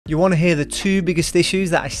You want to hear the two biggest issues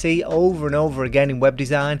that I see over and over again in web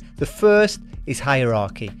design? The first is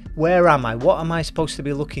hierarchy. Where am I? What am I supposed to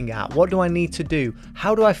be looking at? What do I need to do?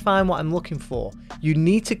 How do I find what I'm looking for? You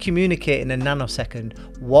need to communicate in a nanosecond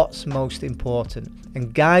what's most important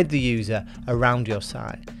and guide the user around your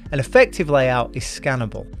site. An effective layout is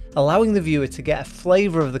scannable, allowing the viewer to get a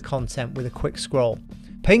flavour of the content with a quick scroll.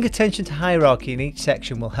 Paying attention to hierarchy in each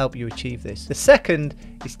section will help you achieve this. The second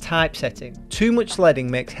is typesetting. Too much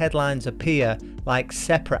leading makes headlines appear like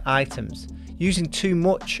separate items. Using too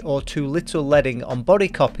much or too little leading on body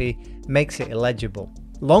copy makes it illegible.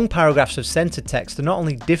 Long paragraphs of centered text are not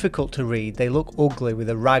only difficult to read, they look ugly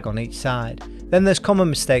with a rag on each side. Then there's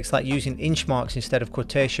common mistakes like using inch marks instead of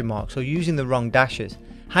quotation marks or using the wrong dashes.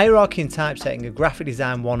 Hierarchy and typesetting are graphic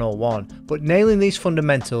design 101, but nailing these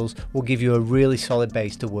fundamentals will give you a really solid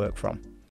base to work from.